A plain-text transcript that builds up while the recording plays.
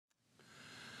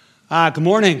Good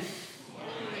morning.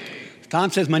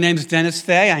 Tom says, my name is Dennis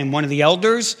Fay. I am one of the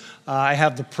elders. I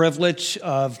have the privilege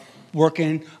of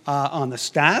working on the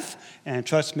staff, and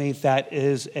trust me, that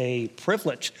is a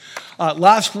privilege.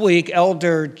 Last week,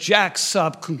 Elder Jack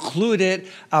Supp concluded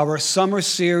our summer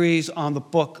series on the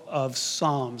book of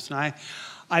Psalms. And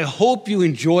I hope you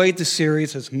enjoyed the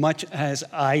series as much as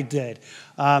I did.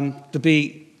 To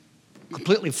be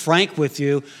completely frank with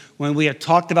you, when we had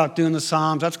talked about doing the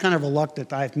Psalms, I was kind of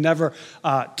reluctant. I've never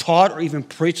taught or even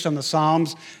preached on the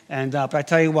Psalms, but I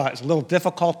tell you what, it's a little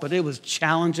difficult, but it was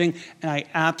challenging, and I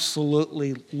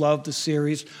absolutely loved the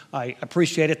series. I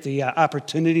appreciated the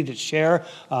opportunity to share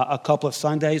a couple of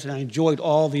Sundays, and I enjoyed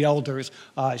all the elders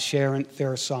sharing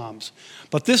their Psalms.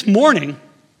 But this morning,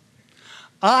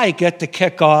 I get to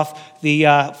kick off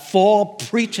the fall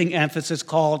preaching emphasis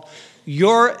called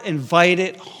You're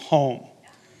Invited Home.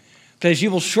 Because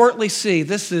you will shortly see,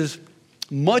 this is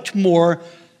much more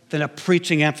than a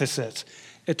preaching emphasis.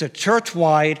 It's a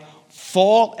church-wide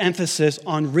fall emphasis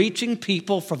on reaching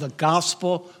people for the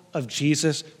gospel of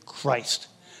Jesus Christ.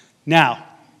 Now,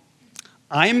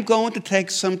 I am going to take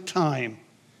some time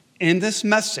in this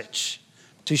message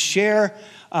to share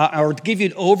or to give you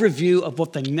an overview of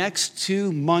what the next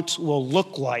 2 months will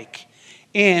look like,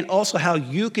 and also how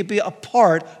you could be a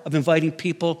part of inviting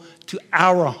people to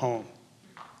our home,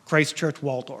 Christ Church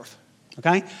Waldorf,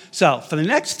 okay? So for the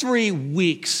next 3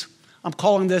 weeks, I'm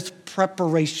calling this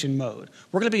preparation mode.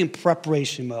 We're going to be in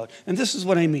preparation mode, and this is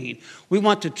what I mean. We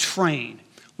want to train.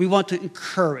 We want to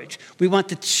encourage. We want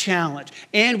to challenge,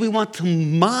 and we want to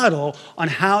model on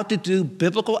how to do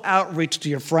biblical outreach to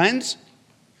your friends,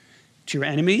 to your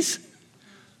enemies,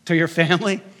 to your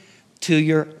family, to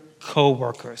your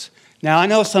co-workers. Now, I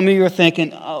know some of you are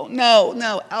thinking, oh,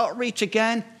 no, outreach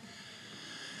again?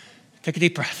 Take a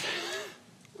deep breath.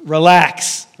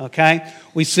 Relax, okay?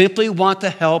 We simply want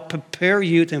to help prepare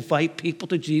you to invite people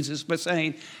to Jesus by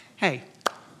saying, hey,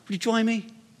 would you join me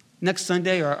next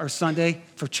Sunday or Sunday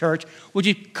for church? Would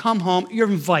you come home? You're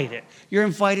invited. You're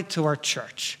invited to our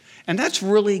church. And that's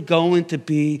really going to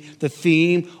be the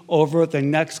theme over the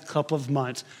next couple of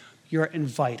months. You're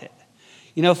invited.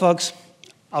 You know, folks,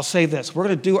 I'll say this. We're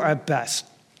going to do our best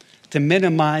to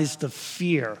minimize the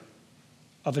fear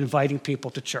of inviting people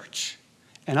to church.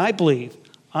 And I believe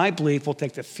we'll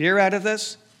take the fear out of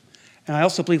this, and I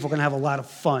also believe we're going to have a lot of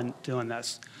fun doing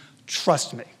this.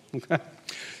 Trust me. Okay?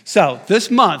 So this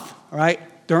month, all right,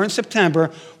 during September,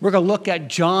 we're going to look at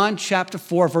John chapter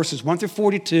 4, verses 1 through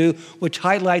 42, which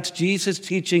highlights Jesus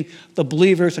teaching the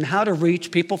believers and how to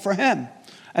reach people for him.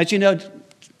 As you know,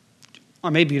 or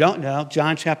maybe you don't know,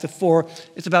 John chapter 4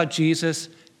 is about Jesus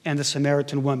and the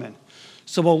Samaritan woman.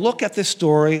 So we'll look at this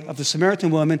story of the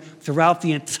Samaritan woman throughout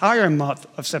the entire month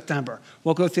of September.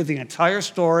 We'll go through the entire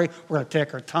story. We're going to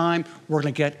take our time. We're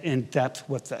going to get in depth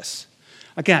with this.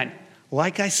 Again,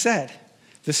 like I said,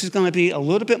 this is going to be a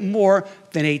little bit more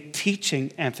than a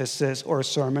teaching emphasis or a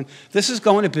sermon. This is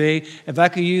going to be, if I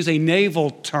could use a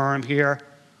naval term here,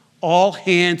 all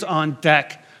hands on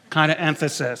deck kind of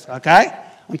emphasis, okay?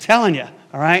 I'm telling you,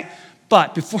 all right?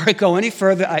 But before I go any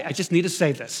further, I just need to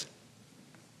say this.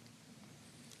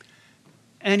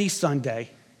 Any Sunday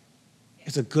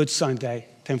is a good Sunday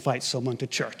to invite someone to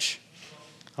church,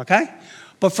 okay?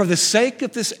 But for the sake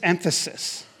of this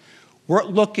emphasis,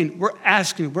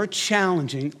 we're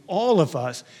challenging all of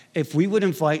us if we would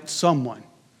invite someone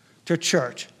to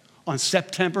church on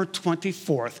September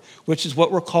 24th, which is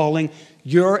what we're calling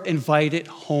Your Invited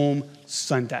Home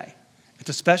Sunday. It's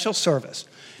a special service.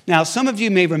 Now, some of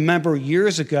you may remember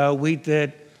years ago we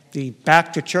did the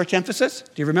back to church emphasis.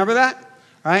 Do you remember that?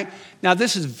 All right? Now,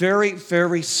 this is very,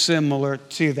 very similar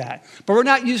to that. But we're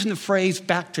not using the phrase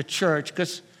back to church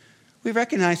because we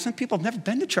recognize some people have never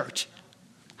been to church.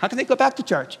 How can they go back to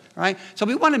church? All right? So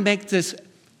we want to make this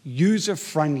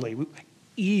user-friendly,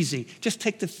 easy. Just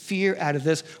take the fear out of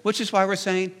this, which is why we're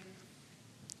saying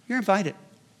you're invited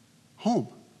home.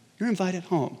 You're invited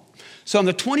home. So on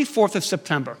the 24th of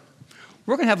September,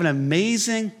 we're going to have an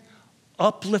amazing,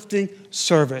 uplifting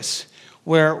service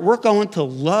where we're going to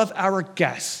love our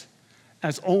guests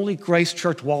as only Grace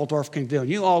Church Waldorf can do. And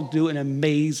you all do an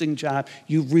amazing job.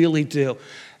 You really do.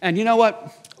 And you know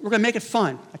what? We're going to make it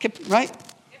fun. Right?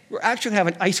 We're actually going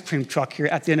to have an ice cream truck here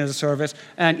at the end of the service.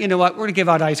 And you know what? We're going to give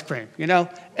out ice cream. You know,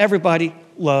 everybody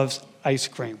loves ice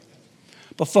cream.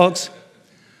 But folks,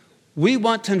 we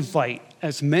want to invite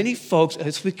as many folks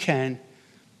as we can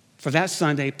for that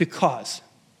Sunday because,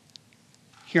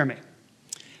 hear me,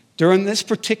 during this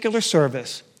particular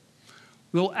service,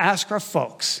 we'll ask our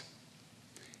folks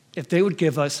if they would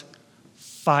give us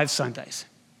 5 Sundays.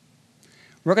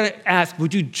 We're going to ask,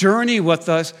 would you journey with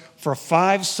us for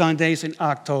 5 Sundays in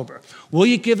October? Will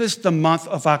you give us the month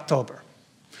of October?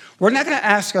 We're not going to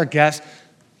ask our guests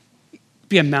to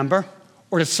be a member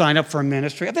or to sign up for a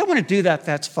ministry. If they want to do that,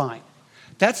 that's fine.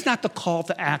 That's not the call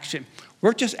to action.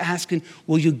 We're just asking,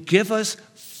 will you give us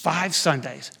 5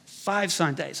 Sundays? 5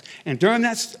 Sundays. And during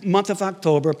that month of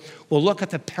October, we'll look at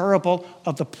the parable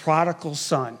of the prodigal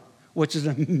son, which is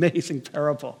an amazing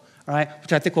parable, all right,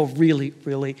 which I think will really,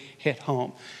 really hit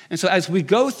home. And so as we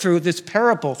go through this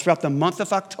parable throughout the month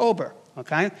of October,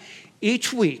 okay,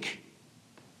 each week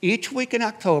in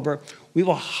October, we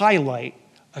will highlight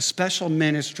a special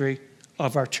ministry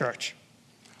of our church.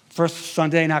 First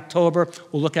Sunday in October,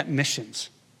 we'll look at missions.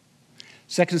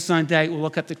 Second Sunday, we'll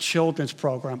look at the children's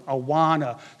program,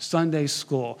 Awana, Sunday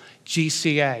School,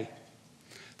 GCA.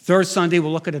 Third Sunday,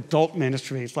 we'll look at adult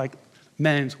ministries like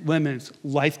men's, women's,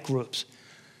 life groups.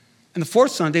 And the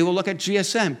fourth Sunday, we'll look at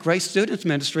GSM, Grace Students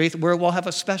Ministries, where we'll have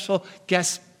a special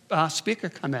guest speaker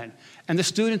come in, and the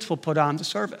students will put on the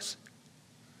service.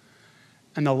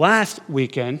 And the last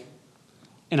weekend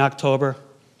in October,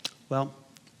 well,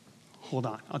 hold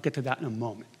on. I'll get to that in a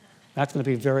moment. That's going to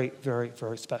be very, very,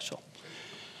 very special.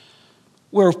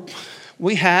 We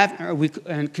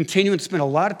continue to spend a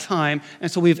lot of time,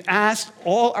 and so we've asked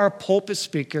all our pulpit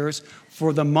speakers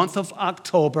for the month of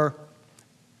October,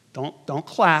 don't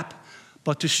clap,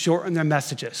 but to shorten their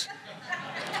messages.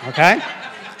 Okay?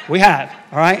 We have,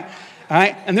 all right? All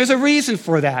right? And there's a reason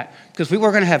for that, because we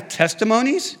were going to have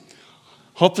testimonies,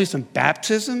 hopefully some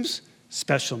baptisms,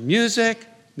 special music,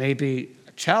 maybe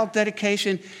a child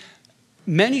dedication,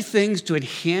 many things to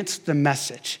enhance the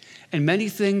message, and many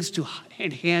things to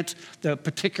enhance the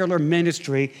particular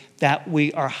ministry that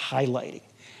we are highlighting.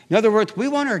 In other words, we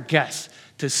want our guests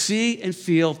to see and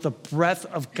feel the breadth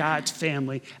of God's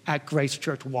family at Grace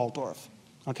Church Waldorf.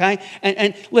 Okay?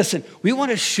 And listen, we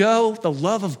want to show the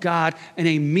love of God in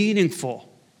a meaningful,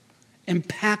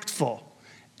 impactful,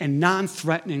 and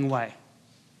non-threatening way.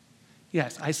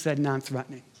 Yes, I said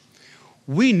non-threatening.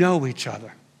 We know each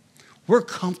other. We're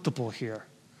comfortable here.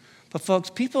 But folks,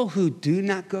 people who do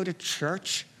not go to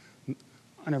church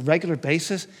on a regular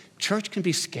basis, church can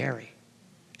be scary.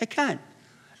 It can.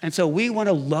 And so we want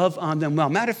to love on them well.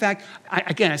 Matter of fact,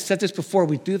 I said this before,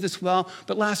 we do this well,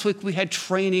 but last week we had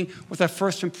training with our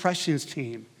First Impressions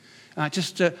team.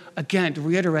 Just to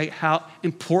reiterate how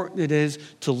important it is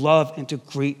to love and to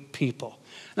greet people.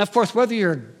 And of course, whether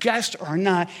you're a guest or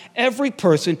not, every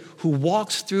person who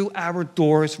walks through our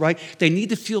doors, right, they need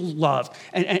to feel loved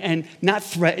and not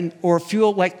threatened or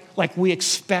feel like we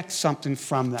expect something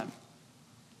from them.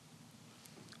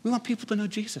 We want people to know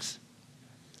Jesus.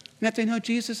 And if they know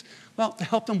Jesus, well, to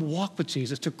help them walk with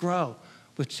Jesus, to grow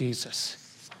with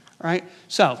Jesus. All right?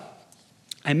 So,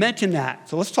 I mentioned that.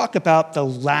 So let's talk about the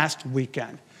last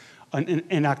weekend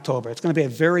in October. It's going to be a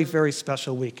very, very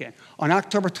special weekend. On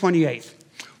October 28th,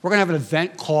 we're going to have an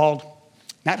event called,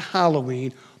 not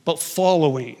Halloween, but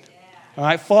Falloween. All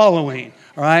right? Falloween.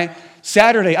 All right?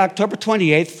 Saturday, October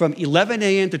 28th, from 11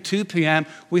 a.m. to 2 p.m.,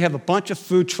 we have a bunch of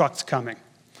food trucks coming.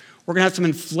 We're going to have some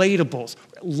inflatables,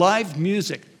 live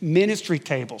music, ministry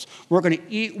tables. We're going to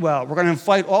eat well. We're going to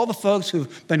invite all the folks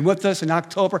who've been with us in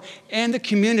October and the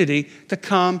community to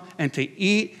come and to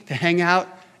eat, to hang out,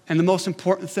 and the most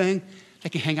important thing, they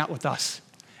can hang out with us.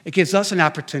 It gives us an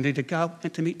opportunity to go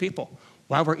and to meet people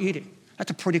while we're eating. That's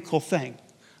a pretty cool thing,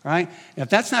 right? And if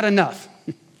that's not enough,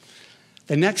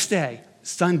 the next day,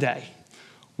 Sunday,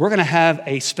 we're going to have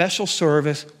a special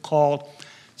service called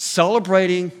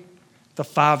Celebrating the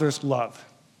Father's Love,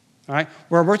 all right?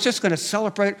 Where we're just going to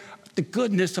celebrate the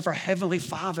goodness of our Heavenly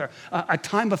Father, a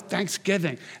time of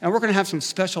thanksgiving. And we're going to have some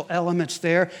special elements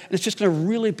there, and it's just going to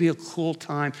really be a cool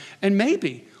time. And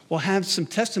maybe we'll have some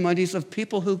testimonies of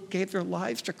people who gave their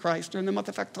lives to Christ during the month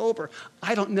of October.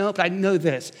 I don't know, but I know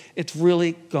this. It's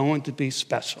really going to be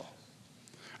special,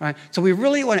 all right? So we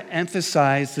really want to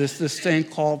emphasize this thing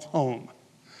called home.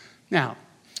 Now,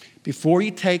 before you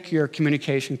take your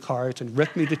communication cards and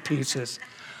rip me to pieces,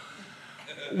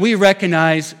 we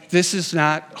recognize this is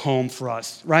not home for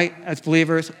us, right? As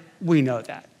believers, we know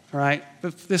that, all right?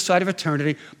 This side of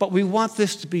eternity, but we want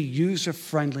this to be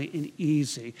user-friendly and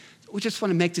easy. We just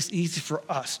want to make this easy for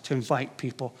us to invite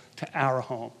people to our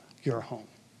home, your home.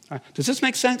 All right? Does this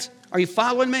make sense? Are you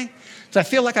following me? So I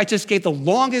feel like I just gave the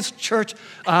longest church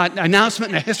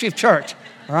announcement in the history of church,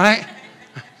 all right?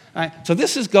 All right? So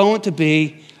this is going to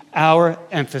be our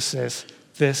emphasis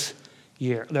this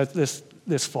year,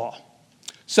 this fall.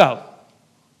 So,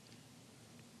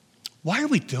 why are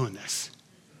we doing this?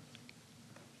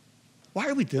 Why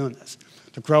are we doing this?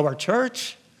 To grow our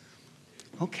church?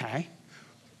 Okay.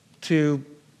 To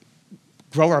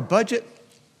grow our budget?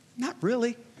 Not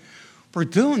really. We're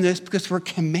doing this because we're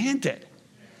commanded.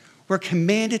 We're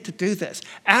commanded to do this.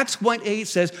 Acts 1:8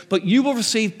 says, but you will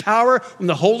receive power when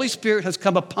the Holy Spirit has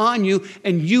come upon you,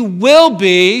 and you will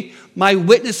be my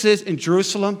witnesses in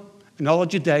Jerusalem, in all of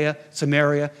Judea,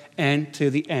 Samaria, and to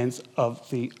the ends of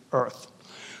the earth.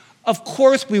 Of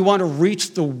course, we want to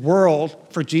reach the world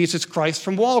for Jesus Christ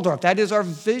from Waldorf. That is our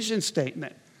vision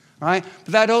statement, right?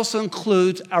 But that also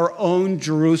includes our own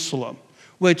Jerusalem,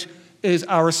 which is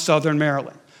our southern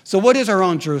Maryland. So what is our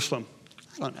own Jerusalem?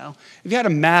 I don't know. If you had a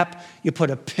map, you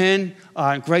put a pin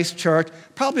on Grace Church,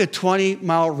 probably a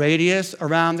 20-mile radius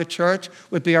around the church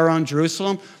would be our own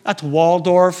Jerusalem. That's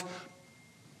Waldorf,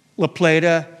 La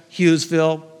Plata,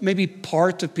 Hughesville, maybe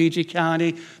parts of PG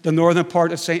County, the northern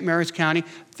part of St. Mary's County.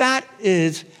 That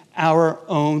is our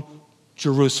own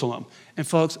Jerusalem. And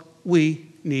folks, we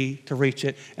need to reach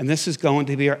it. And this is going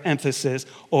to be our emphasis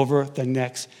over the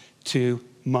next 2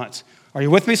 months. Are you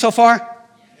with me so far?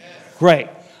 Yes. Great.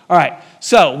 All right.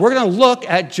 So we're going to look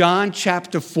at John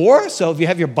chapter 4. So if you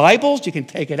have your Bibles, you can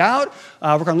take it out.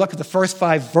 We're going to look at the first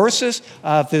 5 verses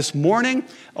this morning,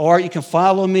 or you can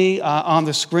follow me on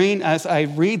the screen as I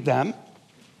read them.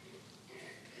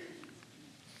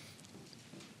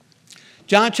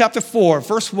 John chapter 4,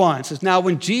 verse 1 says, now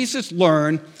when Jesus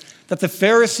learned that the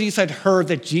Pharisees had heard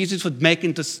that Jesus was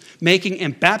making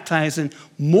and baptizing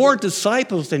more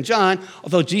disciples than John,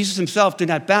 although Jesus himself did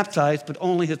not baptize, but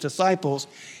only his disciples,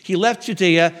 he left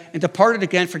Judea and departed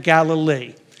again for Galilee.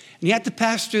 And he had to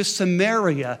pass through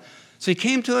Samaria. So he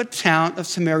came to a town of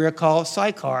Samaria called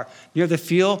Sychar, near the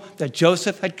field that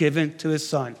Jacob had given to his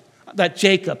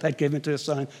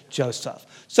son Joseph.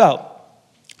 So,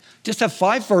 just have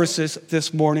 5 verses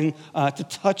this morning to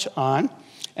touch on.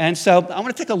 And so I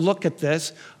want to take a look at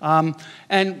this.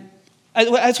 And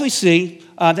as we see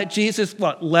that Jesus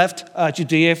left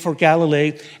Judea for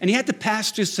Galilee, and he had to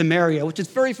pass through Samaria, which is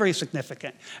very, very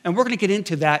significant. And we're going to get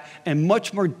into that in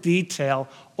much more detail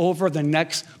over the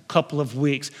next couple of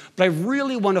weeks. But I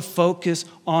really want to focus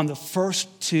on the first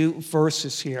 2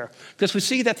 verses here, because we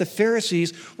see that the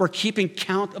Pharisees were keeping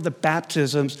count of the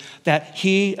baptisms that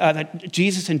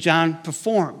Jesus and John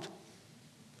performed.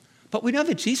 But we know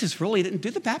that Jesus really didn't do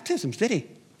the baptisms, did he?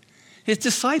 His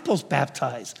disciples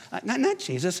baptized, not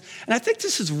Jesus. And I think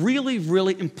this is really,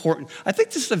 really important. I think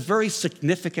this is a very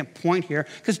significant point here,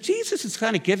 because Jesus is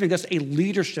kind of giving us a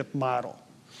leadership model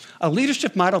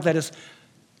that is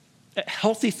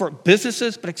healthy for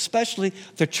businesses, but especially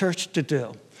the church to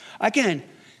do. Again,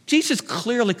 Jesus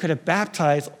clearly could have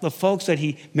baptized the folks that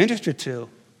he ministered to,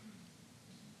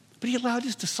 but he allowed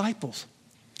his disciples.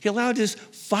 He allowed his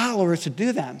followers to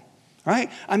do them.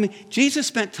 Right? I mean, Jesus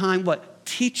spent time,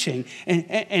 teaching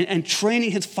and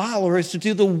training his followers to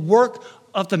do the work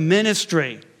of the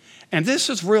ministry. And this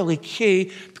is really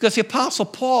key, because the Apostle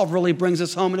Paul really brings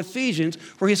us home in Ephesians,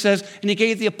 where he says, and he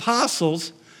gave the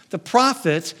apostles, the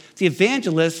prophets, the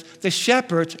evangelists, the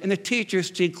shepherds, and the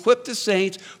teachers to equip the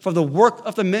saints for the work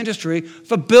of the ministry,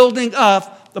 for building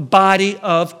up the body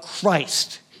of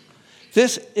Christ.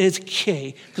 This is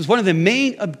key, because one of the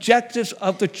main objectives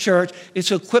of the church is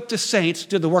to equip the saints to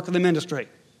do the work of the ministry.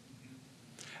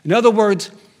 In other words,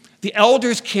 the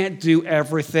elders can't do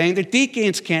everything. The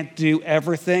deacons can't do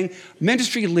everything.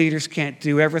 Ministry leaders can't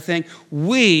do everything.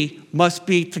 We must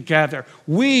be together.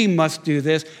 We must do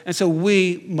this, and so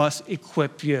we must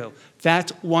equip you.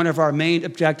 That's one of our main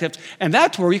objectives, and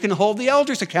that's where you can hold the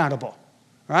elders accountable,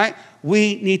 right?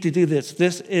 We need to do this.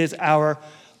 This is our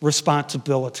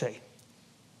responsibility.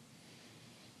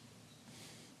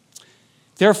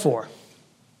 Therefore,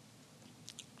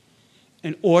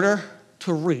 in order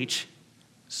to reach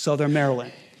Southern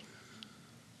Maryland,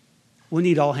 we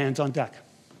need all hands on deck.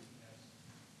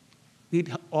 We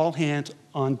need all hands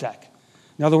on deck.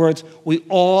 In other words, we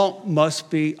all must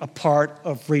be a part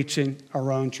of reaching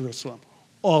our own Jerusalem.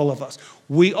 All of us.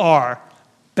 We are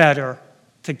better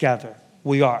together.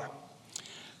 We are.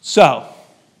 So,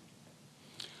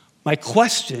 my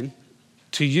question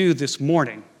to you this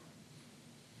morning: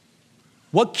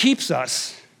 what keeps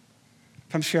us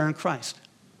from sharing Christ?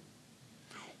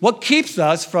 What keeps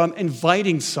us from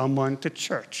inviting someone to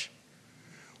church?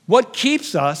 What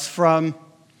keeps us from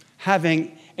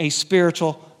having a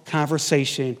spiritual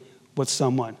conversation with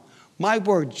someone? My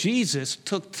word, Jesus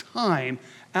took time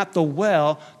at the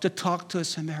well to talk to a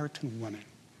Samaritan woman.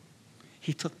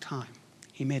 He took time.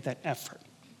 He made that effort.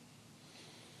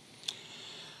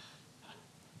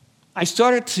 I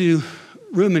started to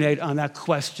ruminate on that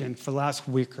question for the last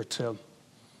week or two. And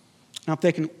I'm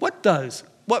thinking, what does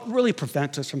what really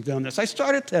prevents us from doing this? I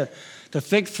started to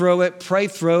think through it, pray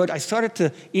through it. I started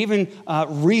to even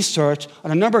research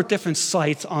on a number of different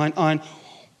sites on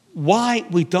why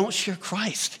we don't share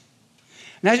Christ.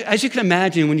 And as you can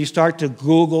imagine, when you start to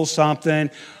Google something,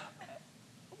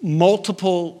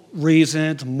 multiple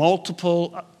reasons,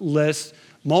 multiple lists,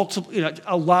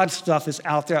 a lot of stuff is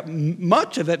out there.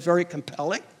 Much of it very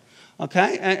compelling,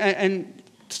 okay, and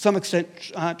to some extent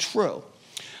true.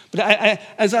 But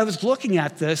as I was looking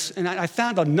at this, and I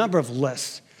found a number of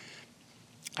lists,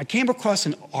 I came across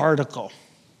an article.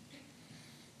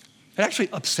 It actually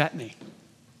upset me.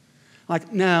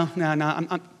 Like, no,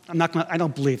 I'm not gonna, I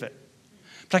don't believe it.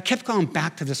 But I kept going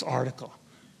back to this article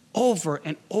over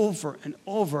and over and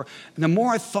over. And the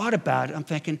more I thought about it, I'm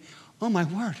thinking, oh my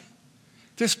word,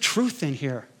 there's truth in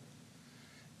here.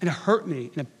 And it hurt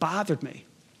me and it bothered me.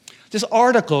 This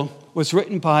article was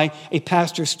written by a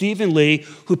pastor, Stephen Lee,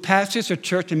 who pastors a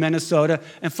church in Minnesota.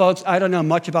 And folks, I don't know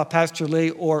much about Pastor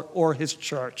Lee or his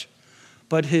church,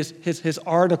 but his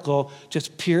article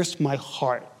just pierced my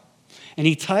heart. And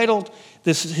he titled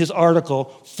his article,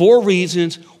 4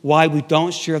 Reasons Why We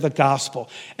Don't Share the Gospel.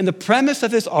 And the premise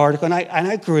of his article, and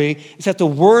I agree, is that the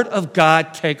Word of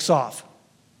God takes off.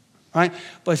 Right?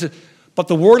 But it says, but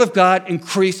the Word of God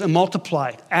increased and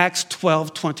multiplied, Acts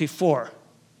 12:24.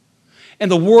 And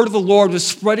the word of the Lord was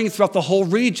spreading throughout the whole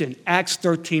region, Acts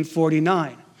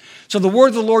 13:49. So the word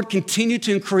of the Lord continued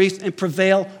to increase and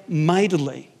prevail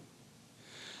mightily.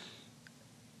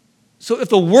 So if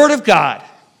the word of God,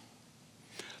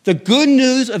 the good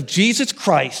news of Jesus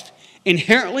Christ,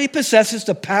 inherently possesses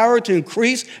the power to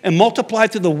increase and multiply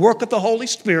through the work of the Holy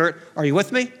Spirit, are you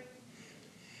with me?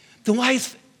 Then why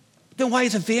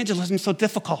is evangelism so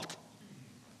difficult?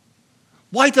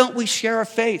 Why don't we share our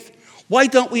faith? Why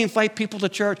don't we invite people to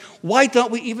church? Why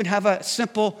don't we even have a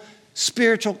simple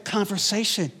spiritual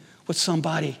conversation with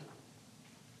somebody?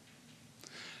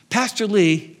 Pastor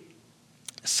Lee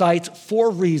cites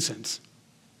 4 reasons.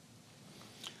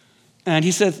 And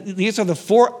he says these are the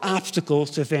 4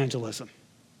 obstacles to evangelism.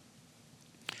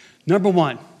 Number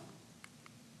 1,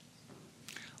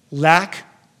 lack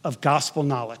of gospel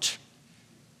knowledge.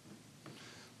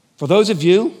 For those of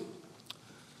you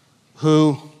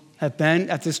who have been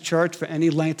at this church for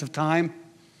any length of time,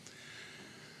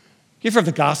 you've heard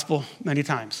the gospel many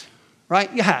times,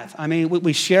 right? You have. I mean,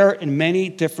 we share it in many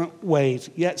different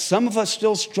ways, yet some of us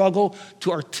still struggle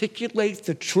to articulate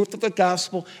the truth of the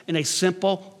gospel in a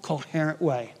simple, coherent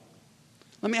way.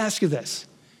 Let me ask you this.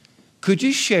 Could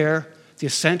you share the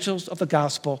essentials of the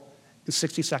gospel in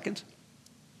 60 seconds?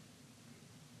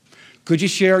 Could you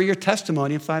share your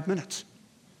testimony in 5 minutes?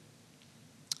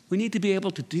 We need to be able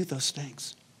to do those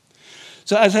things.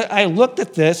 So as I looked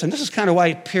at this, and this is kind of why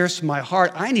it pierced my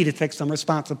heart, I need to take some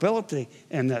responsibility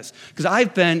in this. Because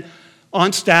I've been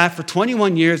on staff for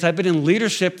 21 years. I've been in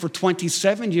leadership for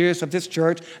 27 years of this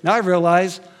church. Now I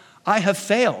realize I have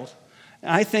failed.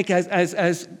 I think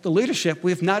as the leadership,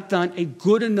 we have not done a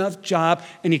good enough job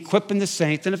in equipping the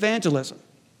saints in evangelism.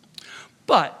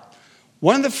 But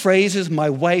one of the phrases my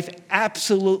wife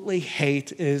absolutely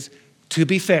hates is, to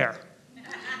be fair.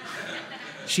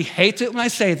 She hates it when I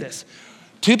say this.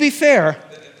 To be fair,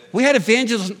 we had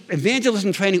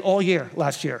evangelism training all year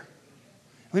last year.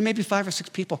 We had maybe 5 or 6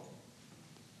 people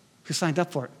who signed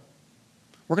up for it.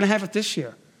 We're going to have it this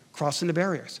year, crossing the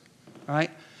barriers. All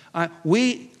right?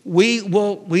 We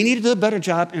need to do a better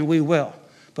job, and we will.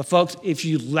 But folks, if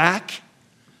you lack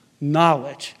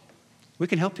knowledge, we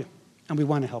can help you, and we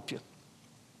want to help you.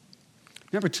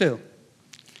 Number 2,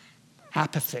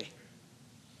 apathy.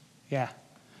 Yeah,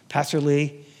 Pastor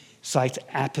Lee cites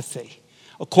apathy.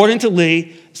 According to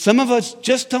Lee, some of us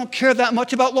just don't care that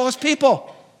much about lost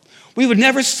people. We would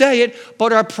never say it,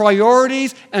 but our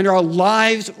priorities and our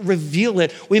lives reveal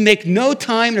it. We make no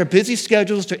time in our busy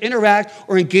schedules to interact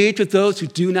or engage with those who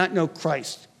do not know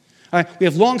Christ. All right? We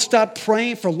have long stopped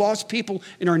praying for lost people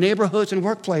in our neighborhoods and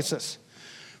workplaces.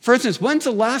 For instance, when's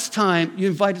the last time you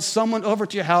invited someone over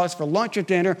to your house for lunch or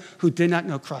dinner who did not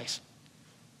know Christ?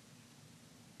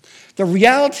 The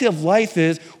reality of life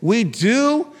is we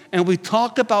do and we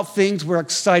talk about things we're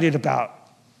excited about.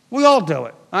 We all do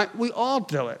it. Right? We all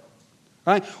do it.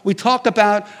 Right? We talk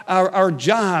about our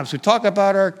jobs. We talk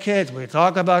about our kids. We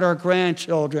talk about our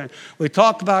grandchildren. We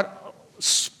talk about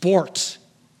sports.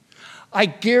 I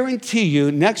guarantee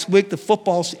you next week the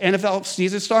NFL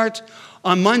season starts.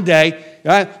 On Monday,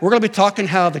 right, we're going to be talking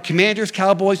how the Commanders,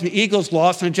 Cowboys, and the Eagles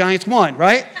lost and the Giants won,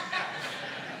 right?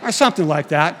 Or something like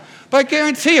that. But I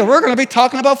guarantee you, we're going to be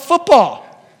talking about football.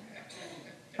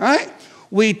 All right?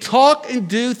 We talk and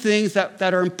do things that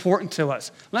are important to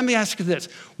us. Let me ask you this.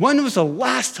 When was the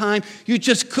last time you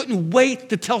just couldn't wait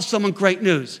to tell someone great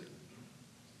news?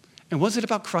 And was it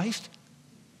about Christ?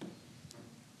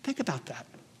 Think about that.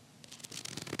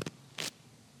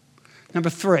 Number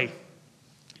 3,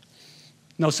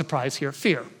 no surprise here,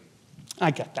 fear.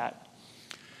 I get that.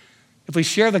 If we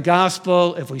share the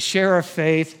gospel, if we share our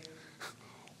faith,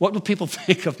 what will people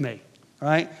think of me,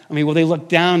 right? I mean, will they look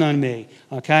down on me,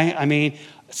 okay? I mean,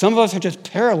 some of us are just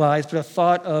paralyzed by the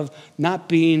thought of not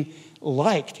being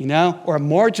liked, or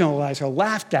marginalized or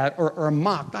laughed at or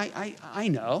mocked. I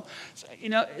know.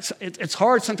 It's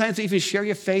hard sometimes to even share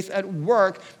your faith at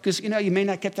work because, you may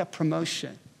not get that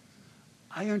promotion.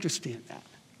 I understand that.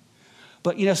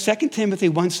 But, 2 Timothy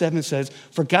 1:7 says,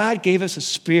 "For God gave us a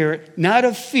spirit, not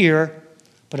of fear,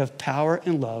 but of power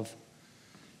and love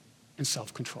and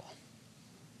self-control."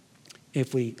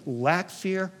 If we lack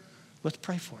fear, let's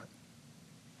pray for it.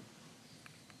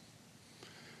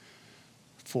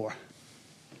 4,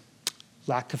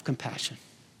 lack of compassion.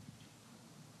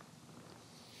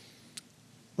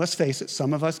 Let's face it,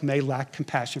 some of us may lack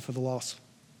compassion for the lost.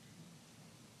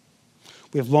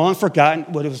 We have long forgotten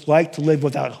what it was like to live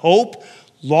without hope,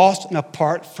 lost and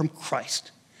apart from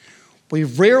Christ. We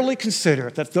rarely consider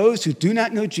that those who do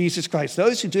not know Jesus Christ,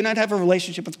 those who do not have a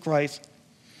relationship with Christ,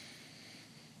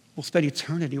 will spend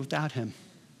eternity without him.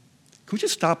 Can we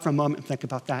just stop for a moment and think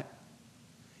about that?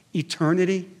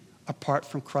 Eternity apart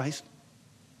from Christ.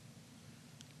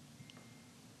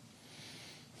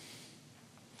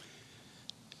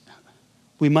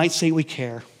 We might say we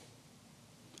care,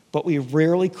 but we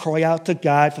rarely cry out to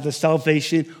God for the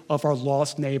salvation of our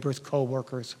lost neighbors,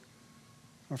 co-workers,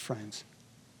 or friends.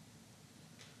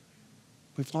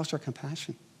 We've lost our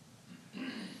compassion.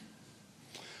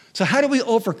 So how do we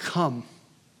overcome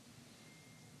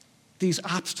these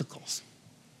obstacles?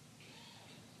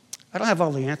 I don't have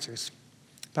all the answers,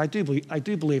 but I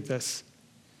do believe this.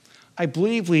 I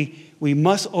believe we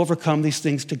must overcome these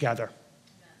things together,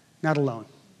 not alone.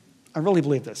 I really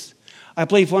believe this. I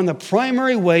believe one of the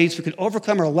primary ways we can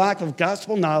overcome our lack of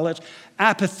gospel knowledge,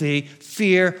 apathy,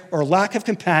 fear, or lack of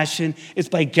compassion is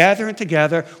by gathering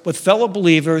together with fellow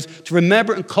believers to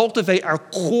remember and cultivate our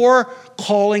core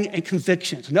calling and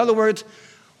convictions. In other words,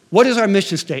 what is our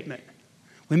mission statement?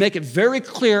 We make it very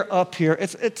clear up here.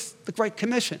 It's the Great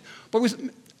Commission. But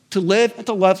to live and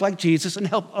to love like Jesus and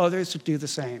help others to do the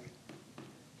same.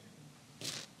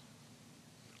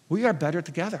 We are better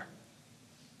together.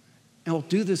 And we'll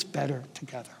do this better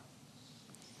together.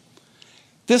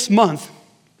 This month,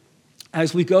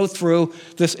 as we go through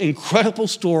this incredible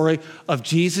story of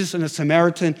Jesus and the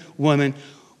Samaritan woman,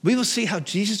 we will see how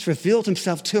Jesus revealed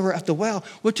himself to her at the well,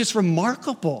 which is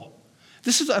remarkable.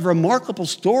 This is a remarkable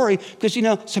story because,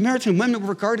 Samaritan women were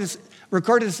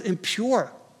regarded as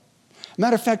impure.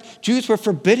 Matter of fact, Jews were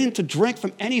forbidden to drink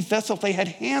from any vessel they had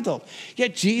handled.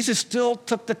 Yet Jesus still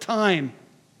took the time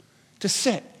to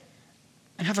sit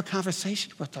and have a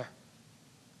conversation with her.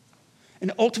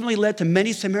 And ultimately led to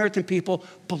many Samaritan people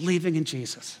believing in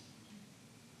Jesus.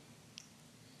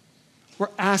 We're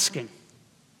asking,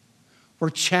 we're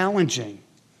challenging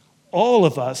all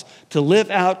of us to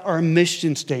live out our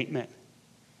mission statement.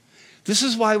 This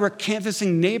is why we're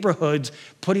canvassing neighborhoods,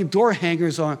 putting door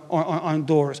hangers on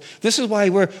doors. This is why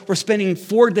we're spending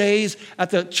 4 days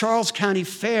at the Charles County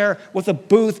Fair with a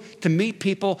booth to meet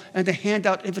people and to hand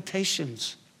out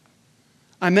invitations.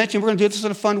 I mentioned we're going to do this in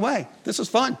a fun way. This is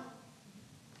fun.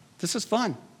 This is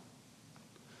fun.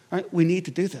 All right? We need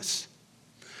to do this.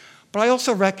 But I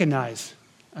also recognize,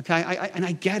 and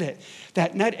I get it,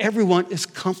 that not everyone is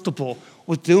comfortable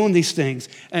with doing these things,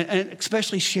 and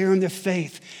especially sharing their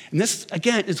faith. And this,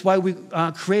 again, is why we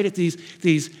created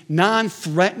these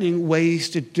non-threatening ways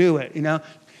to do it.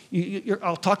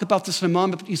 I'll talk about this in a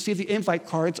moment, but you see the invite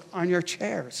cards on your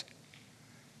chairs.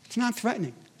 It's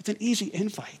non-threatening. It's an easy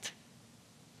invite.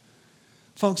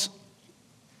 Folks,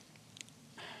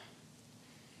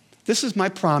 this is my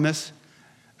promise,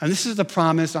 and this is the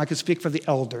promise I can speak for the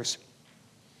elders.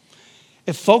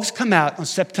 If folks come out on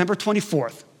September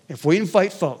 24th, if we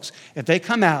invite folks, if they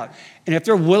come out, and if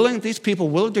they're willing, these people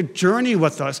willing to journey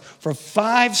with us for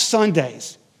 5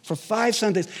 Sundays,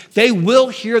 they will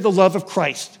hear the love of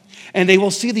Christ, and they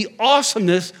will see the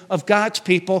awesomeness of God's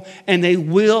people, and they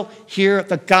will hear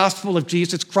the gospel of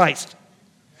Jesus Christ.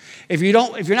 If you're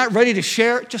not ready to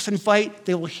share it, just invite.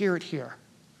 They will hear it here.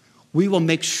 We will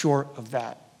make sure of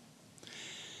that.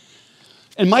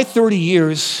 In my 30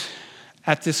 years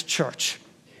at this church,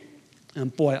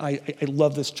 and boy, I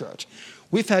love this church.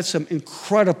 We've had some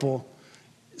incredible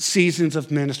seasons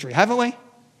of ministry, haven't we?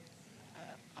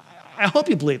 I hope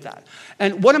you believe that.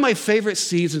 And one of my favorite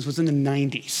seasons was in the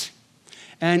 90s.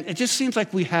 And it just seems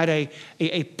like we had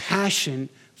a passion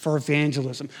for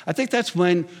evangelism. I think that's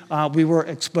when we were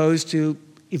exposed to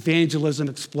evangelism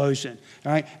explosion,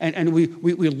 all right? And we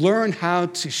learned how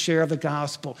to share the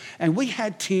gospel. And we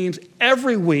had teams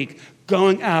every week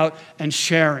going out and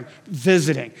sharing,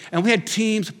 visiting. And we had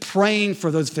teams praying for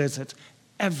those visits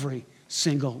every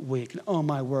single week. And oh,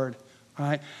 my word, all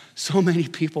right? So many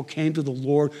people came to the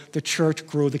Lord. The church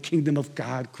grew. The kingdom of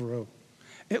God grew.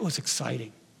 It was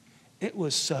exciting. It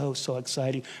was so, so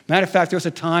exciting. Matter of fact, there was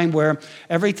a time where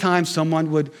every time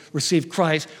someone would receive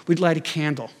Christ, we'd light a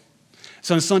candle.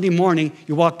 So on Sunday morning,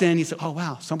 you walked in, you said, oh,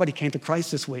 wow, somebody came to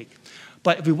Christ this week.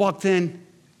 But if we walked in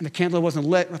and the candle wasn't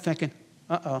lit, we're thinking,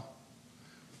 uh-oh,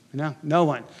 no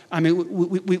one. I mean,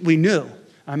 we knew.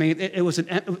 I mean, there was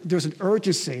an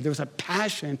urgency, there was a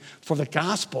passion for the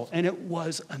gospel, and it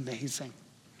was amazing.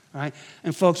 All right?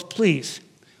 And folks, please,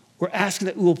 we're asking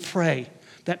that we will pray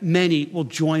that many will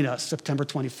join us September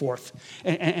 24th,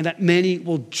 and that many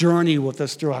will journey with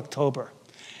us through October.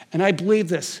 And I believe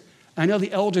this. I know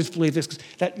the elders believe this,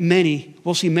 that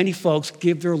we'll see many folks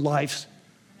give their lives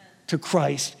to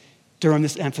Christ during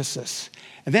this emphasis.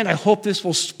 And then I hope this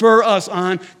will spur us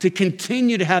on to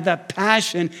continue to have that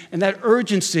passion and that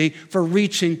urgency for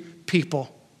reaching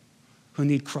people who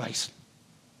need Christ.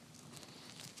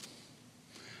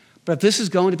 But if this is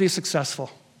going to be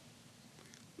successful,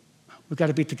 we've got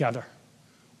to be together.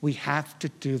 We have to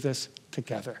do this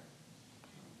together.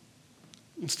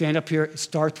 Stand up here. It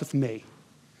starts with me.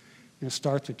 And it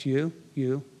starts with you.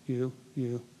 You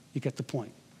get the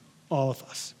point. All of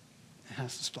us. It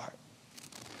has to start.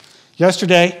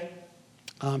 Yesterday,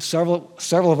 several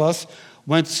of us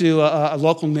went to a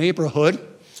local neighborhood,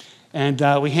 and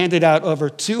we handed out over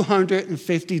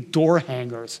 250 door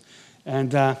hangers.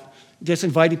 And just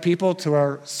invited people to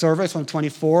our service on the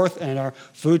 24th and our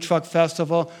food truck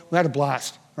festival. We had a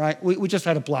blast, right? We just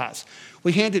had a blast.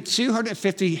 We handed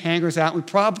 250 hangers out. We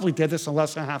probably did this in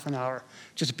less than half an hour.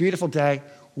 Just a beautiful day.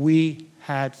 We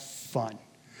had fun.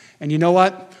 And you know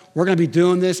what? We're going to be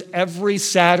doing this every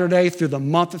Saturday through the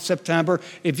month of September.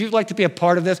 If you'd like to be a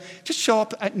part of this, just show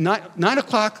up at 9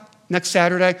 o'clock next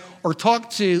Saturday or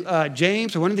talk to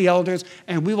James or one of the elders,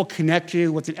 and we will connect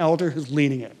you with an elder who's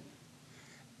leading it.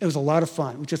 It was a lot of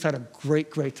fun. We just had a great,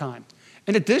 great time.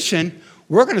 In addition,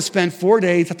 we're going to spend 4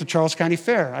 days at the Charles County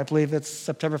Fair. I believe it's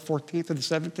September 14th or the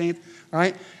 17th, all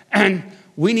right? And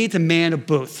we need to man a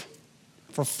booth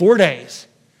for 4 days,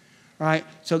 all right?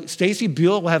 So Stacy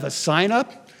Buell will have a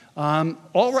sign-up.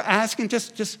 All we're asking,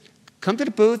 just come to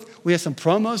the booth. We have some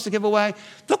promos to give away.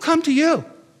 They'll come to you, all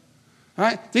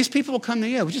right? These people will come to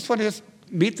you. We just want to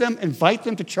meet them, invite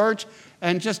them to church,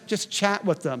 and just chat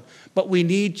with them. But we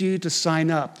need you to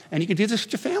sign up. And you can do this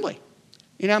with your family.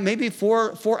 You know, maybe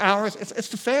 4 hours. It's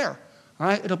the fair. All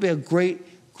right? It'll be a great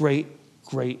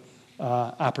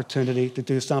opportunity to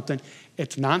do something.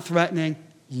 It's non-threatening,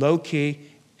 low-key,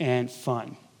 and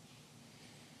fun.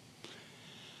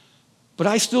 But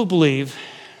I still believe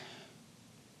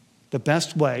the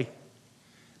best way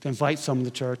to invite someone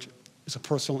to church is a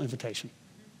personal invitation.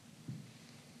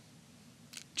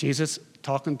 Jesus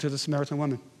talking to the Samaritan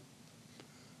woman,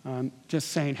 just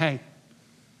saying, hey,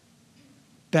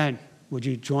 Ben, would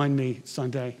you join me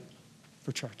Sunday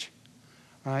for church?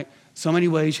 All right? So many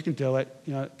ways you can do it.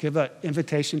 You know, give an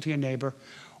invitation to your neighbor.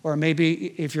 Or maybe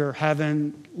if you're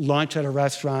having lunch at a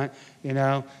restaurant, you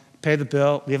know, pay the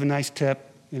bill, leave a nice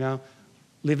tip, you know,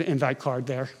 leave an invite card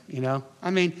there, you know.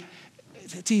 I mean,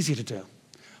 it's easy to do.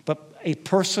 But a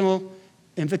personal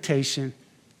invitation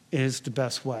is the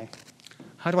best way.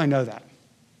 How do I know that?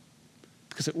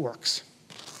 Because it works.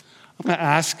 I'm going to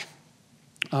ask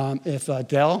if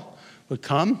Dell would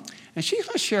come, and she's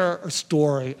going to share a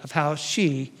story of how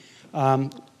she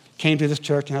came to this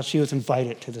church and how she was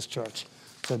invited to this church.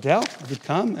 So Dell, if you'd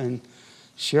come and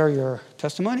share your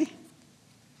testimony.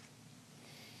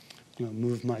 I'm going to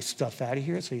move my stuff out of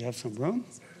here so you have some room.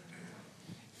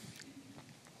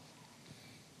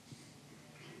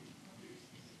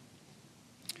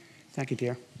 Thank you,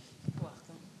 dear.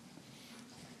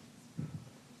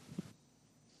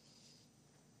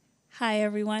 Hi,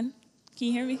 everyone. Can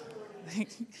you hear me?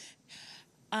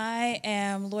 I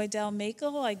am Lloyd Dell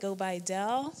Makel. I go by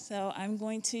Dell, so I'm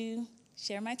going to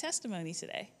share my testimony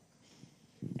today.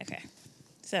 Okay.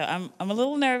 So I'm a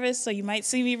little nervous, so you might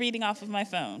see me reading off of my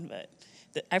phone, but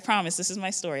I promise this is my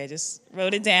story. I just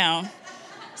wrote it down,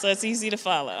 so it's easy to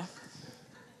follow.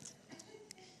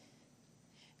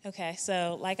 Okay,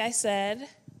 so like I said,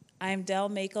 I'm Dell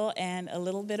Makel, and a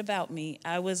little bit about me.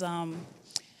 I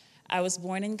I was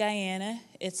born in Guyana.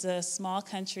 It's a small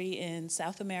country in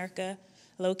South America,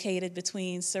 located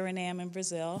between Suriname and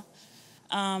Brazil.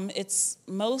 It's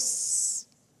most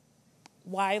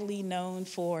widely known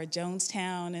for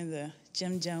Jonestown and the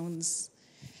Jim Jones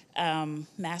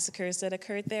massacres that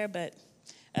occurred there, but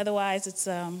otherwise it's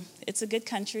a good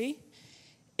country.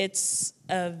 It's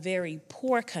a very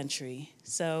poor country,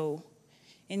 so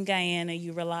in Guyana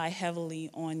you rely heavily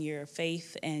on your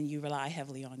faith and you rely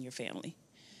heavily on your family.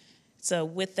 So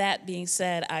with that being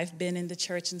said, I've been in the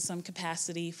church in some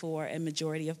capacity for a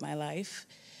majority of my life.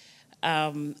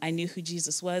 I knew who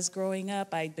Jesus was growing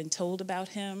up. I'd been told about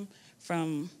him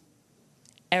from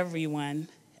everyone.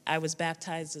 I was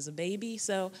baptized as a baby,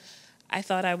 so I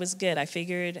thought I was good. I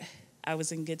figured I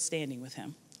was in good standing with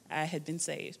him. I had been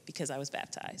saved because I was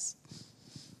baptized.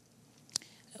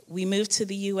 We moved to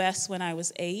the U.S. when I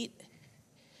was 8.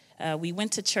 We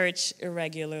went to church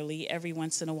irregularly, every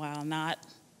once in a while, not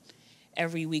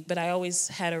every week, but I always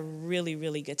had a really,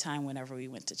 really good time whenever we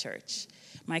went to church.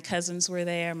 My cousins were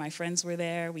there, my friends were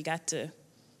there. We got to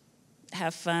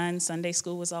have fun. Sunday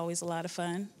school was always a lot of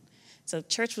fun. So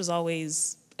church was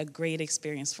always a great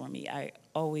experience for me. I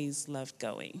always loved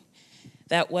going.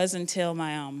 That was until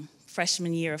my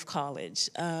freshman year of college.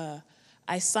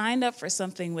 I signed up for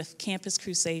something with Campus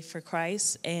Crusade for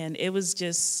Christ, and it was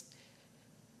just,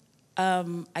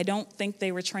 I don't think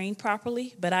they were trained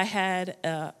properly, but I had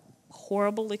a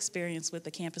horrible experience with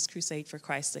the Campus Crusade for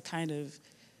Christ that kind of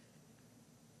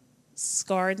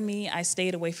scarred me. I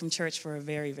stayed away from church for a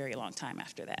very, very long time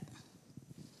after that.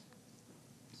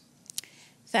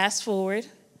 Fast forward,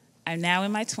 I'm now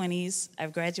in my 20s.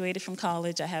 I've graduated from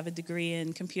college. I have a degree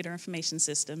in computer information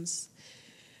systems.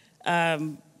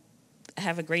 I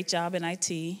have a great job in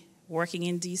IT, working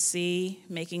in DC,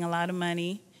 making a lot of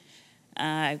money.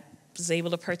 I was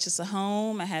able to purchase a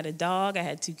home. I had a dog. I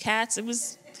had 2 cats. It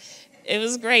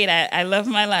was great. I love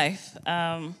my life.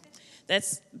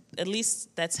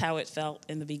 That's how it felt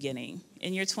in the beginning.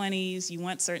 In your 20s, you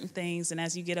want certain things, and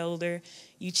as you get older,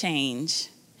 you change.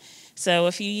 So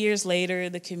a few years later,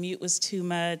 the commute was too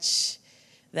much.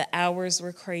 The hours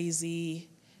were crazy.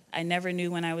 I never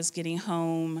knew when I was getting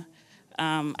home.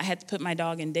 I had to put my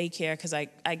dog in daycare because I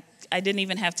didn't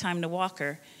even have time to walk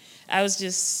her. I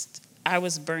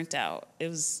was burnt out. It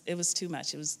was too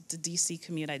much. It was the DC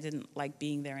commute. I didn't like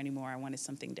being there anymore. I wanted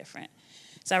something different.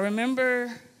 So I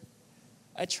remember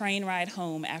a train ride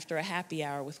home after a happy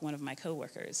hour with one of my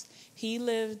coworkers. He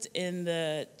lived in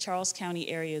the Charles County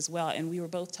area as well, and we were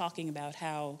both talking about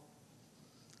how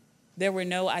there were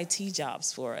no IT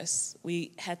jobs for us.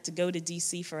 We had to go to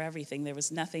DC for everything. There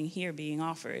was nothing here being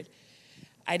offered.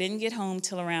 I didn't get home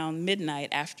till around midnight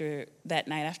after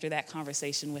that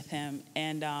conversation with him,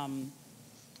 and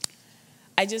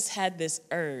I just had this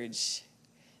urge.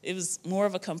 It was more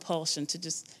of a compulsion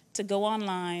to go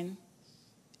online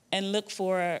and look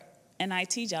for an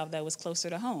IT job that was closer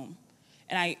to home.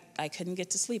 And I couldn't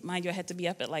get to sleep. Mind you, I had to be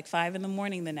up at like 5 in the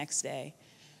morning the next day.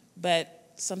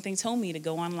 But something told me to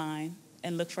go online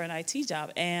and look for an IT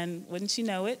job. And wouldn't you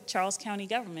know it, Charles County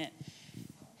government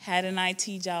had an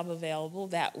IT job available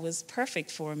that was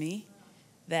perfect for me.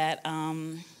 That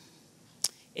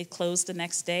it closed the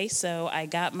next day, so I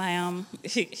got my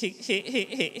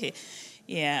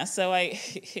so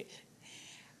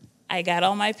I got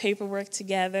all my paperwork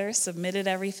together, submitted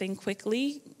everything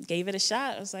quickly, gave it a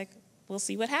shot. I was like, we'll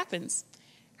see what happens.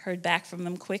 Heard back from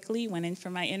them quickly, went in for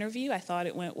my interview. I thought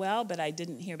it went well, but I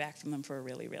didn't hear back from them for a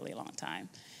really, really long time.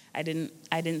 I didn't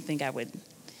think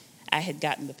I had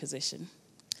gotten the position.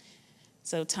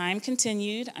 So time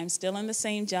continued. I'm still in the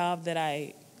same job that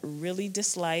I really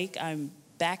dislike. I'm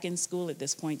back in school at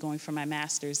this point going for my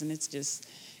master's, and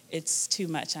it's too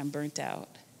much. I'm burnt out.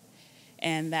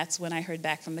 And that's when I heard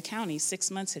back from the county. 6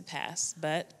 months had passed,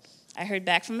 but I heard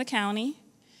back from the county.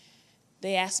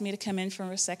 They asked me to come in for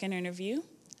a second interview.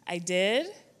 I did.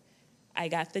 I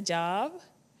got the job,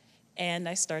 and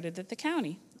I started at the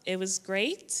county. It was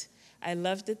great. I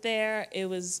loved it there. It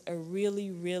was a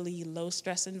really, really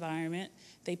low-stress environment.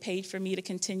 They paid for me to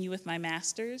continue with my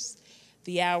master's.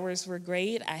 The hours were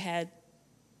great. I had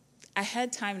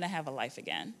time to have a life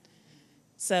again.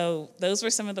 So those were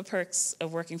some of the perks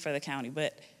of working for the county.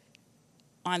 But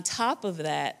on top of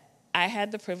that, I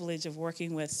had the privilege of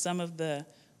working with some of the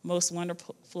most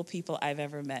wonderful people I've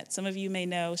ever met. Some of you may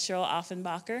know Cheryl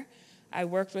Offenbacher. I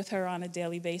worked with her on a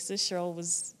daily basis. Cheryl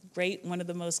was great, one of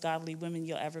the most godly women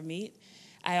you'll ever meet.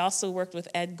 I also worked with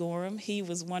Ed Gorham. He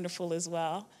was wonderful as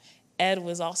well. Ed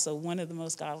was also one of the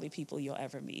most godly people you'll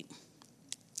ever meet.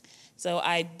 So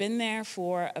I'd been there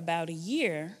for about a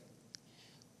year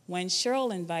when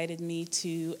Cheryl invited me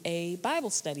to a Bible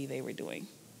study they were doing.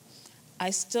 I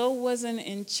still wasn't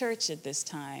in church at this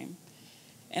time.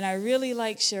 And I really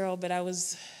liked Cheryl, but I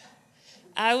was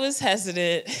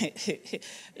hesitant.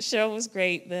 Cheryl was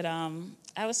great, but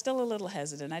I was still a little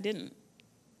hesitant.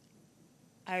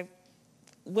 I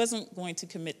wasn't going to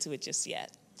commit to it just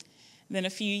yet. Then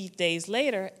a few days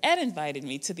later, Ed invited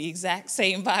me to the exact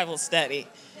same Bible study.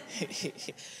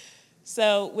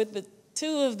 So with the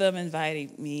two of them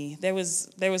inviting me, there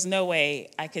was no way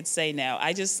I could say no.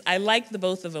 I liked the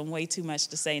both of them way too much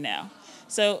to say no.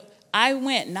 So I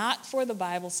went not for the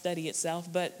Bible study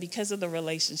itself, but because of the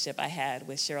relationship I had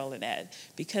with Cheryl and Ed,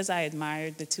 because I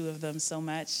admired the two of them so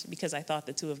much, because I thought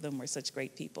the two of them were such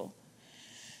great people.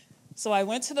 So I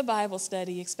went to the Bible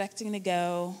study expecting to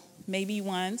go maybe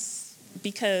once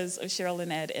because of Cheryl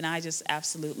and Ed, and I just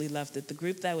absolutely loved it. The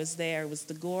group that was there was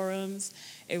the Gorhams,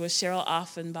 it was Cheryl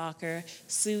Offenbacher,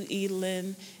 Sue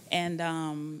Edelin, and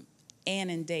Ann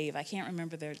and Dave. I can't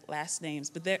remember their last names,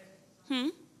 but they're,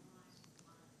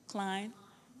 Klein?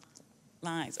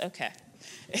 Lines, okay.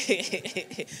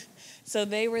 So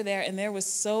they were there, and there was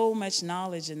so much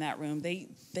knowledge in that room.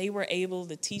 They were able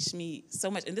to teach me so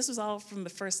much, and this was all from the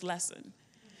first lesson.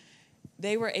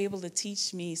 They were able to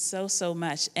teach me so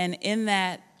much. And in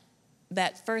that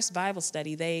first Bible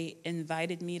study, they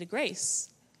invited me to Grace.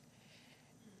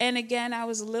 And again, I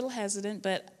was a little hesitant,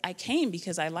 but I came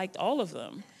because I liked all of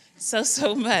them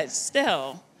so much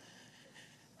still.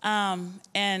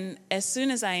 And as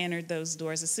soon as I entered those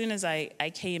doors, as soon as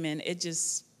I came in,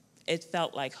 it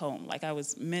felt like home, like I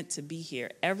was meant to be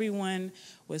here. Everyone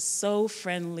was so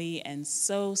friendly and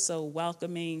so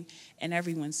welcoming, and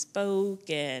everyone spoke,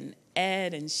 and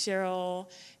Ed and Cheryl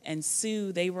and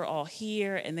Sue, they were all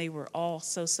here, and they were all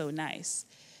so nice.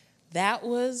 That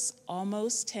was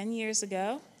almost 10 years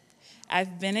ago.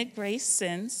 I've been at Grace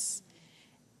since,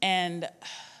 and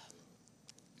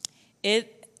it's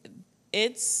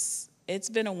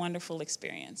been a wonderful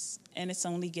experience, and it's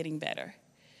only getting better.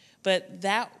 But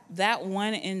that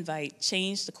one invite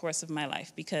changed the course of my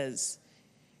life, because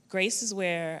Grace is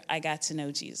where I got to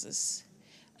know Jesus.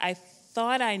 I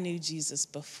thought I knew Jesus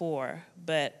before,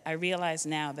 but I realize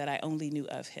now that I only knew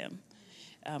of him.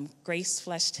 Grace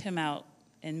fleshed him out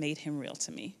and made him real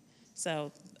to me.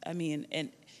 So, I mean, an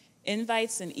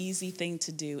invite's an easy thing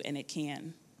to do, and it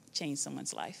can change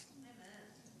someone's life.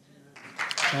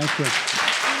 Thank you.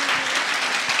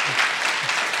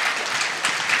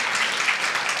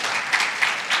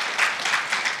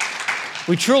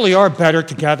 We truly are better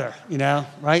together,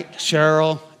 right?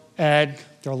 Cheryl, Ed,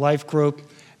 their life group.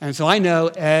 And so I know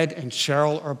Ed and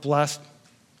Cheryl are blessed.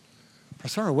 But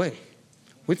so are we.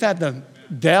 We've had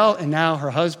Dell and now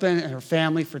her husband and her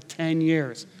family for 10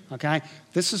 years, okay?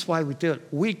 This is why we do it.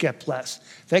 We get blessed.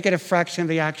 They get a fraction of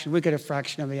the action. We get a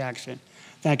fraction of the action.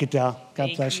 Thank you, Dell. God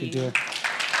bless you, dear.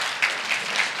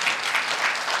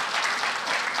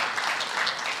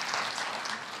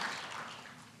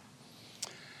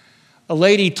 A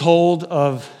lady told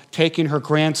of taking her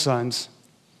grandsons,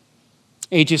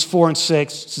 ages 4 and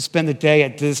 6, to spend the day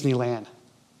at Disneyland.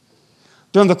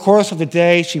 During the course of the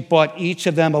day, she bought each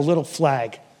of them a little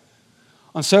flag.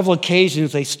 On several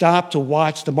occasions, they stopped to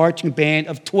watch the marching band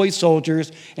of toy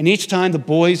soldiers, and each time the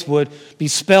boys would be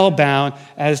spellbound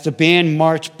as the band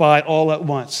marched by all at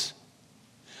once.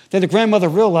 Then the grandmother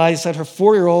realized that her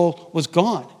 4-year-old was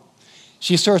gone.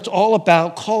 She searched all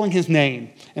about, calling his name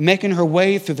and making her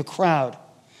way through the crowd.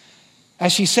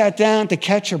 As she sat down to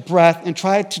catch her breath and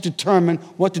tried to determine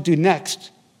what to do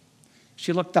next,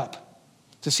 she looked up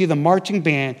to see the marching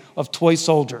band of toy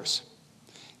soldiers.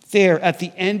 There, at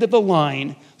the end of the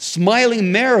line,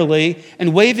 smiling merrily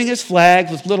and waving his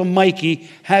flag, was little Mikey,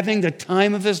 having the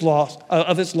time of his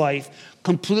life,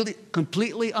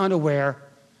 completely unaware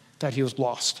that he was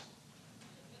lost.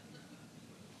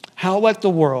 How like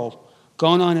the world,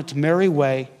 gone on its merry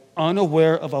way,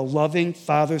 unaware of a loving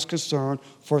father's concern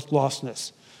for its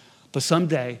lostness. But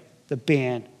someday, the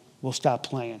band will stop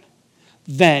playing.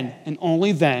 Then, and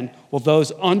only then, will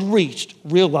those unreached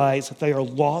realize that they are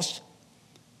lost,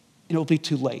 and it will be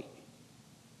too late.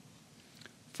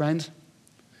 Friends,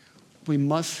 we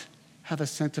must have a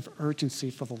sense of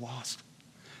urgency for the lost.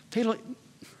 They don't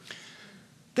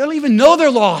even know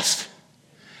they're lost.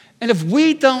 And if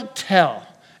we don't tell,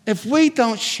 if we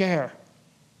don't share,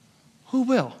 who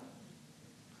will?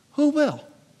 Who will?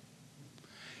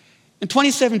 In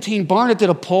 2017, Barna did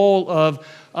a poll of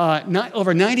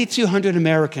over 9,200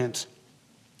 Americans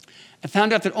and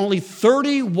found out that only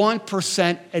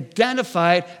 31%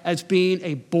 identified as being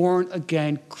a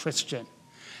born-again Christian.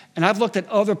 And I've looked at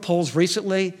other polls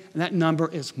recently, and that number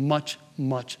is much,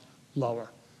 much lower.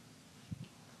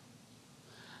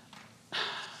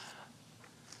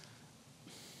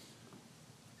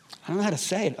 I don't know how to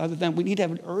say it other than we need to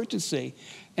have an urgency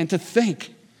and to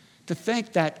think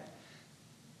that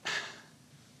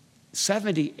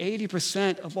 70,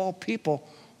 80% of all people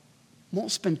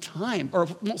won't spend time or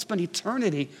won't spend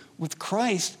eternity with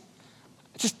Christ.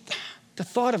 Just the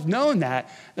thought of knowing that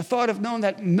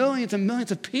millions and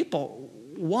millions of people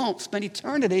won't spend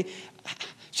eternity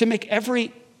should make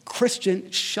every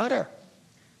Christian shudder.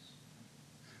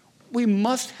 We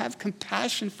must have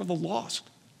compassion for the lost.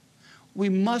 We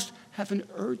must have an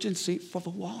urgency for the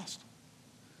lost.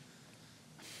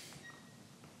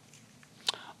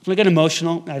 If we get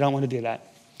emotional, I don't want to do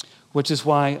that, which is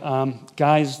why,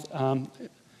 guys,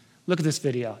 look at this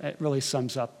video. It really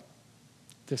sums up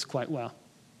this quite well.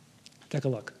 Take a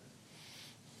look.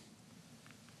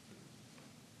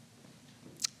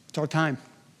 It's our time.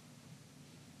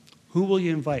 Who will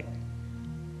you invite?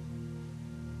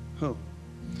 Who?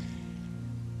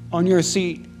 On your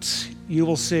seat, you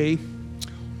will see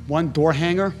one door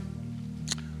hanger,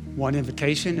 one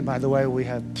invitation, and by the way, we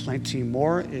have plenty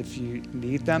more if you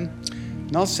need them,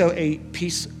 and also a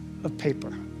piece of paper,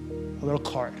 a little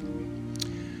card.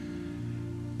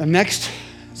 The next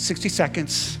 60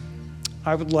 seconds,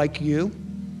 I would like you,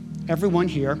 everyone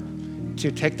here,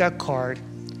 to take that card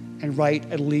and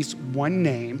write at least one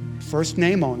name, first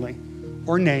name only,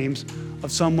 or names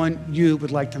of someone you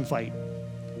would like to invite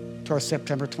to our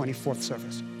September 24th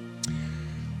service.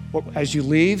 As you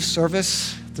leave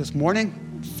service this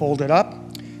morning, fold it up.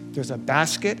 There's a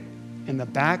basket in the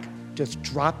back. Just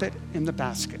drop it in the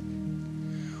basket.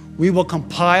 We will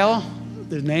compile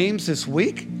the names this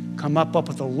week, come up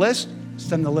with a list,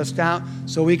 send the list out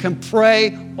so we can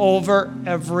pray over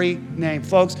every name.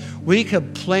 Folks, we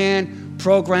could plan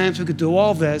programs, we could do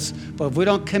all this, but if we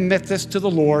don't commit this to the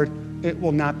Lord, it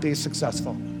will not be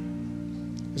successful.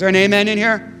 Is there an amen in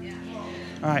here? Yeah.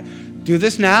 All right, do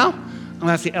this now. I'm going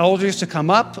to ask the elders to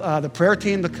come up, the prayer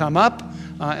team to come up.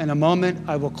 In a moment,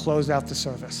 I will close out the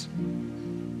service.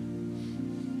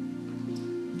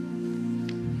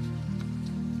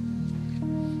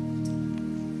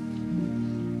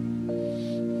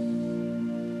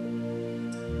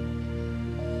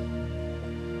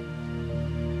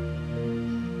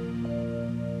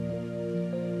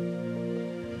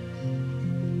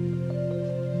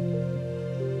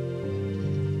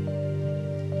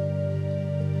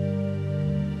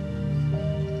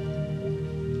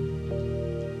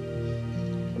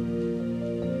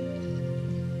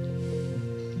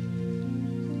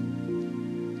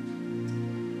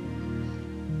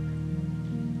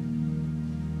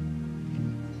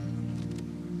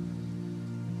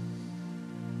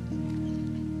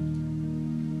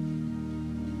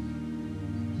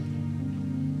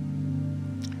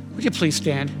 Would you please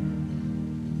stand?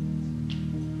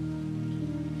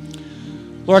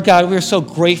 Lord God, we are so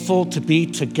grateful to be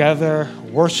together,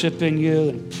 worshiping you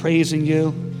and praising you.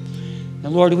 And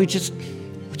Lord, we just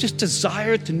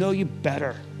desire to know you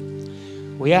better.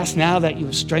 We ask now that you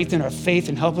would strengthen our faith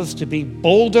and help us to be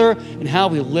bolder in how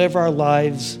we live our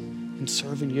lives in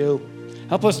serving you.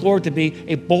 Help us, Lord, to be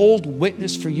a bold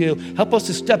witness for you. Help us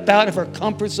to step out of our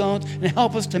comfort zones and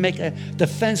help us to make a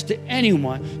defense to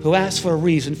anyone who asks for a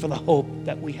reason for the hope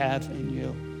that we have in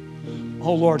you.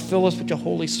 Oh, Lord, fill us with your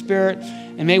Holy Spirit,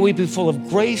 and may we be full of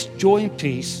grace, joy, and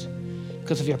peace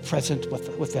because of your presence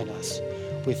within us.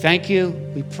 We thank you.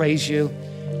 We praise you.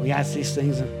 We ask these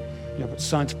things in your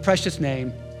Son's precious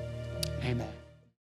name. Amen.